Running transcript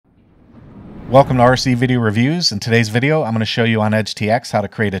Welcome to RC Video Reviews. In today's video, I'm going to show you on EdgeTX how to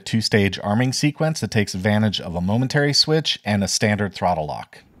create a two-stage arming sequence that takes advantage of a momentary switch and a standard throttle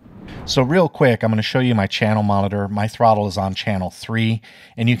lock. So real quick, I'm going to show you my channel monitor. My throttle is on channel 3,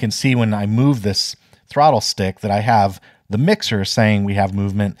 and you can see when I move this throttle stick that I have the mixer saying we have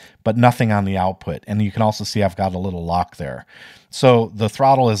movement, but nothing on the output. And you can also see I've got a little lock there. So the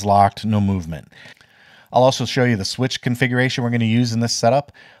throttle is locked, no movement. I'll also show you the switch configuration we're going to use in this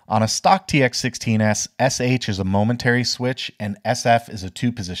setup. On a stock TX16S, SH is a momentary switch and SF is a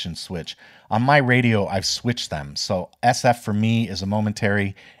two-position switch. On my radio, I've switched them. So SF for me is a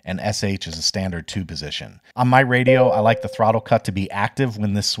momentary and SH is a standard two-position. On my radio, I like the throttle cut to be active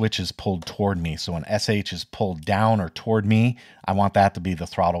when this switch is pulled toward me. So when SH is pulled down or toward me, I want that to be the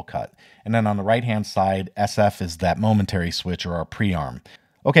throttle cut. And then on the right-hand side, SF is that momentary switch or our pre-arm.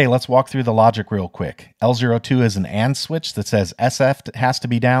 Okay, let's walk through the logic real quick. L02 is an AND switch that says SF has to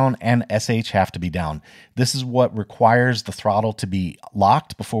be down and SH have to be down. This is what requires the throttle to be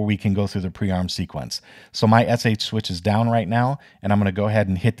locked before we can go through the pre-arm sequence. So my SH switch is down right now, and I'm going to go ahead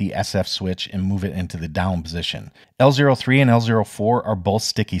and hit the SF switch and move it into the down position. L03 and L04 are both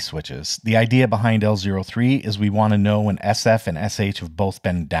sticky switches. The idea behind L03 is we want to know when SF and SH have both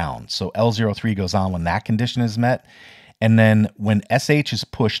been down. So L03 goes on when that condition is met. And then when SH is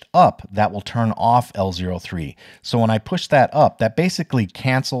pushed up, that will turn off L03. So when I push that up, that basically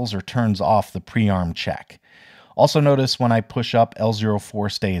cancels or turns off the pre-arm check. Also notice when I push up,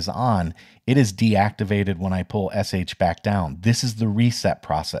 L04 stays on. It is deactivated when I pull SH back down. This is the reset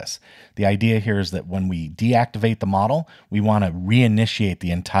process. The idea here is that when we deactivate the model, we want to reinitiate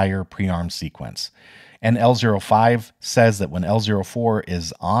the entire pre-arm sequence. And L05 says that when L04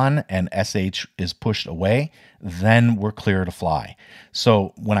 is on and SH is pushed away, then we're clear to fly.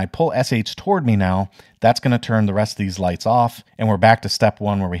 So when I pull SH toward me now, that's going to turn the rest of these lights off, and we're back to step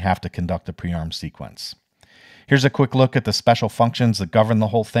one where we have to conduct the pre-arm sequence. Here's a quick look at the special functions that govern the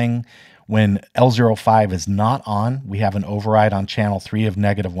whole thing. When L05 is not on, we have an override on channel 3 of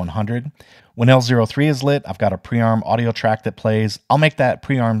 -100. When L03 is lit, I've got a pre-arm audio track that plays. I'll make that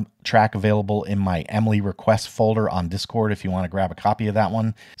pre-arm track available in my Emily request folder on Discord if you want to grab a copy of that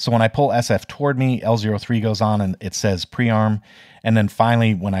one. So when I pull SF toward me, L03 goes on and it says pre-arm. And then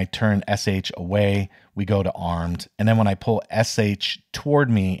finally, when I turn SH away, we go to armed. And then when I pull SH toward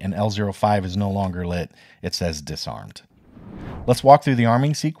me and L05 is no longer lit, it says disarmed. Let's walk through the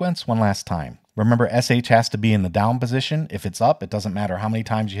arming sequence one last time. Remember, SH has to be in the down position. If it's up, it doesn't matter how many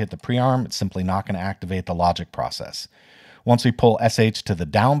times you hit the pre-arm, it's simply not going to activate the logic process. Once we pull SH to the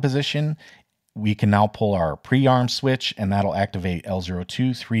down position, we can now pull our pre-arm switch, and that'll activate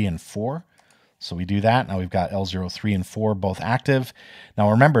L02, 3, and 4. So we do that. Now we've got L03 and 4 both active. Now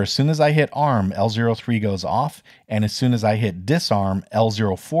remember, as soon as I hit arm, L03 goes off, and as soon as I hit disarm,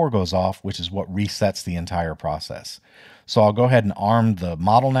 L04 goes off, which is what resets the entire process. So I'll go ahead and arm the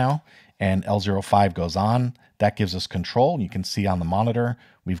model now, and L05 goes on. That gives us control. You can see on the monitor,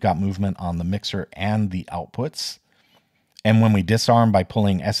 we've got movement on the mixer and the outputs. And when we disarm by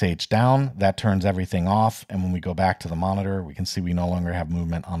pulling SH down, that turns everything off. And when we go back to the monitor, we can see we no longer have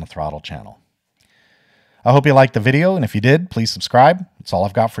movement on the throttle channel. I hope you liked the video, and if you did, please subscribe. That's all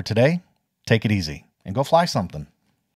I've got for today. Take it easy and go fly something.